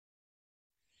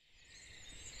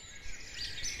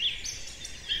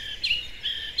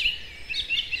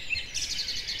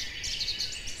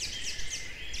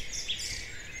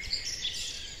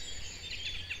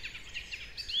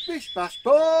Bish, bash,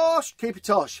 bosh, keep it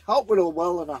tosh. Hope we're all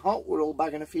well, and I hope we're all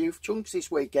bagging a few chunks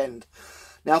this weekend.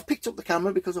 Now, I've picked up the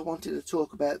camera because I wanted to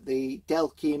talk about the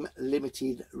Delkim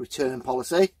Ltd return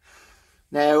policy.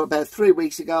 Now, about 3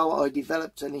 weeks ago, I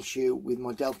developed an issue with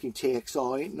my Delkim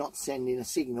TXI not sending a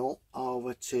signal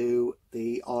over to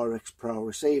the RX Pro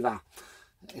receiver.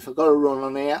 If I got a run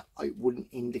on here, it wouldn't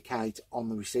indicate on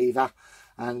the receiver,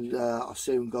 and I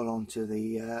soon got on to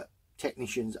the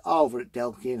technicians over at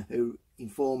Delkim, who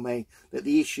informed me that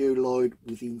the issue lied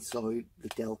with inside the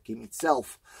Delkim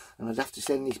itself, and I'd have to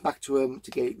send this back to them to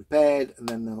get it repaired, and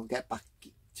then they'll get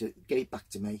it back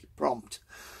to me prompt.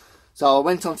 So I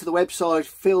went onto the website,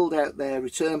 filled out their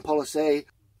return policy,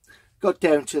 got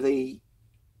down to the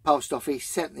post office,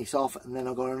 sent this off, and then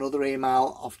I got another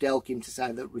email off Delkim to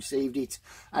say that received it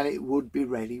and it would be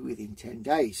ready within 10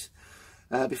 days.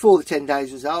 Before the 10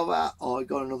 days was over, I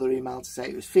got another email to say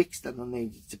it was fixed and I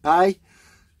needed to pay.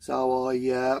 So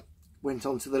I went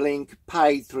onto the link,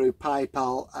 paid through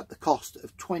PayPal at the cost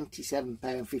of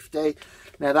 £27.50.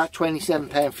 Now that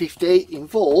 £27.50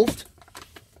 involved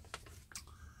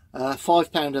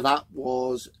 £5 of that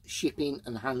was shipping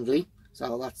and handling,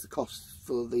 so that's the cost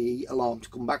for the alarm to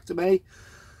come back to me.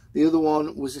 The other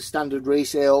one was a standard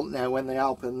resale. Now when they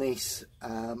open this,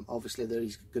 obviously there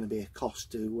is going to be a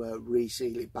cost to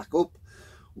reseal it back up,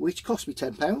 which cost me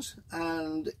 £10,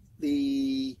 and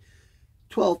the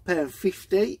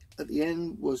 £12.50 at the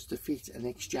end was to fit an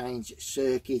exchange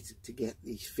circuit to get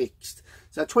this fixed.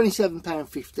 So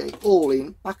 £27.50 all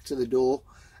in, back to the door.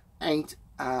 Ain't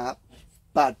a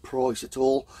bad price at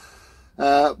all.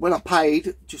 When I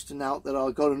paid, just to note that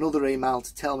I got another email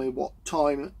to tell me what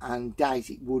time and date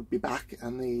it would be back,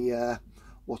 and the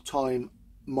what time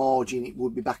margin it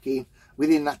would be back in.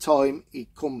 Within that time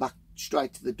it come back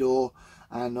straight to the door,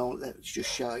 and let's just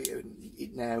show you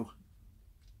it now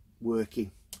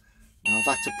working. Now I've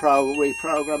had to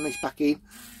reprogram this back in.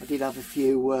 I did have a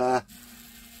few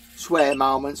swear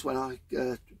moments when I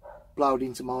blowed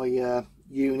into my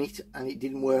unit and it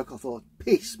didn't work. I thought,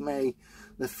 piss me,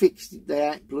 they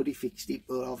ain't bloody fixed it,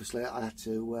 but obviously I had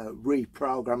to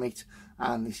reprogram it,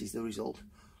 and this is the result.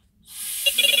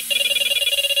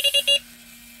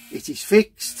 It is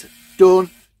fixed,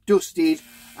 done, dusted,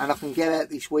 and I can get out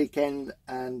this weekend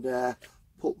and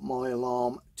put my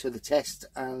alarm to the test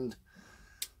and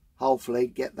hopefully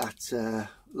get that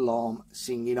alarm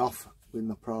singing off with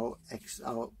my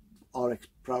RX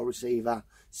Pro receiver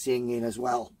singing as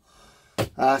well.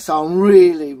 So I'm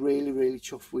really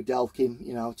chuffed with Delkim,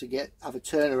 you know, to have a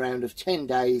turnaround of 10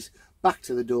 days back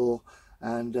to the door,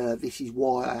 and this is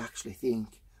why I actually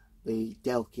think the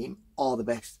Delkim are the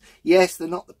best. Yes, they're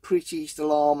not the prettiest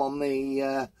alarm on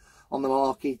the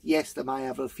market. Yes, they may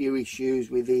have a few issues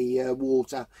with the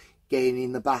water getting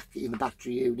in the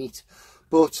battery unit,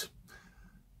 but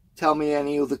tell me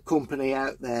any other company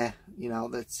out there, you know,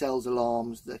 that sells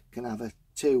alarms that can have a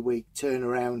 2-week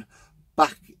turnaround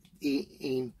back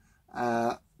in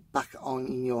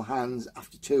your hands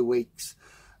after 2 weeks,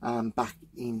 back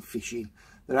in fishing.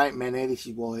 There ain't many. This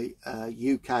is why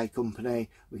UK company,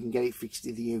 we can get it fixed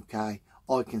in the UK,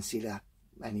 I consider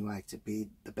anyway to be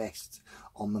the best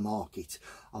on the market.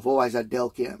 I've always had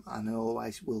Delkim and I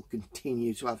always will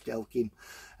continue to have Delkim,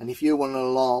 and if you want an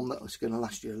alarm that's going to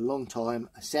last you a long time,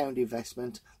 a sound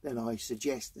investment, then I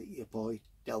suggest that you buy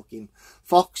Delkim.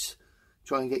 Fox,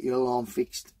 try and get your alarm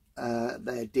fixed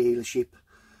their dealership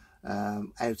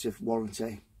out of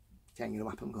warranty. It ain't going to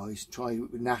happen, guys. Try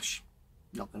it with Nash,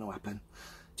 not going to happen.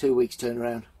 2 weeks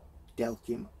turnaround.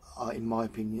 Delkim, in my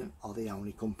opinion, are the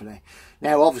only company.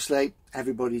 Now obviously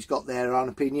everybody's got their own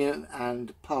opinion,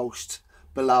 and post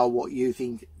below what you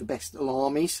think the best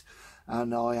alarm is,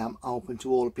 and I am open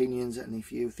to all opinions. And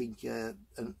if you think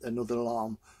another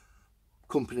alarm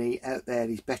company out there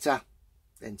is better,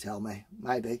 then tell me.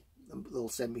 Maybe they'll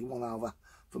send me one over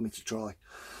for me to try.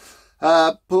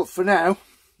 But for now,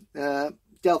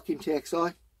 Delkim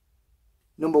TXI,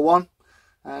 #1,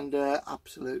 and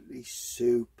absolutely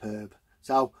superb.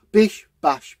 So bish,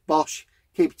 bash, bosh,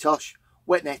 keep it tosh,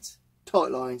 wet nets, tight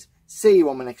lines. See you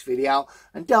on my next video,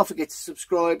 and don't forget to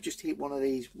subscribe. Just hit one of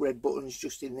these red buttons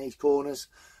just in these corners,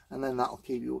 and then that'll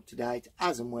keep you up to date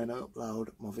as and when I upload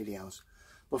my videos.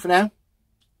 But for now,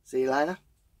 see you later.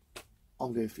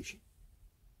 I'm going fishing.